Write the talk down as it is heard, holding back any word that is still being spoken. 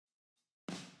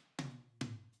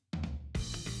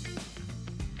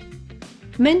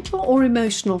Mental or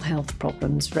emotional health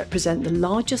problems represent the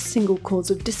largest single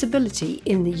cause of disability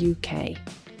in the UK.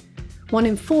 1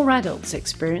 in 4 adults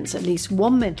experience at least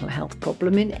one mental health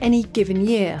problem in any given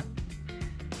year.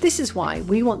 This is why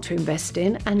we want to invest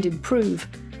in and improve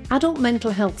adult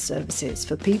mental health services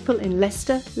for people in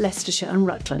Leicester, Leicestershire and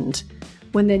Rutland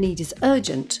when their need is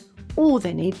urgent or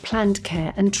they need planned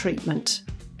care and treatment.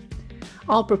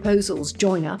 Our proposals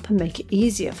join up and make it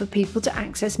easier for people to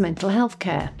access mental health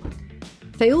care.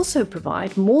 They also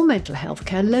provide more mental health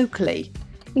care locally,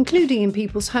 including in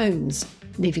people's homes,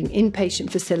 leaving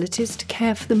inpatient facilities to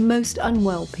care for the most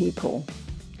unwell people.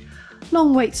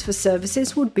 Long waits for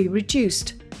services would be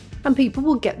reduced, and people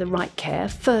will get the right care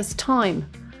first time,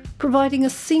 providing a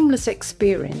seamless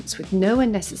experience with no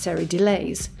unnecessary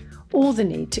delays or the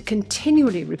need to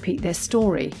continually repeat their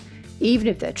story, even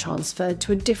if they're transferred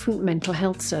to a different mental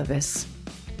health service.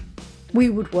 We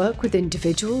would work with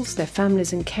individuals, their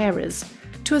families and carers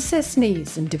to assess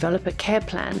needs and develop a care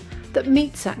plan that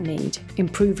meets that need,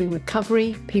 improving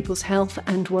recovery, people's health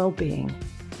and well-being.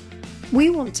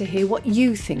 We want to hear what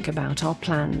you think about our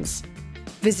plans.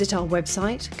 Visit our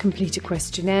website, complete a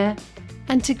questionnaire,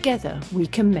 and together we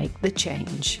can make the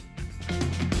change.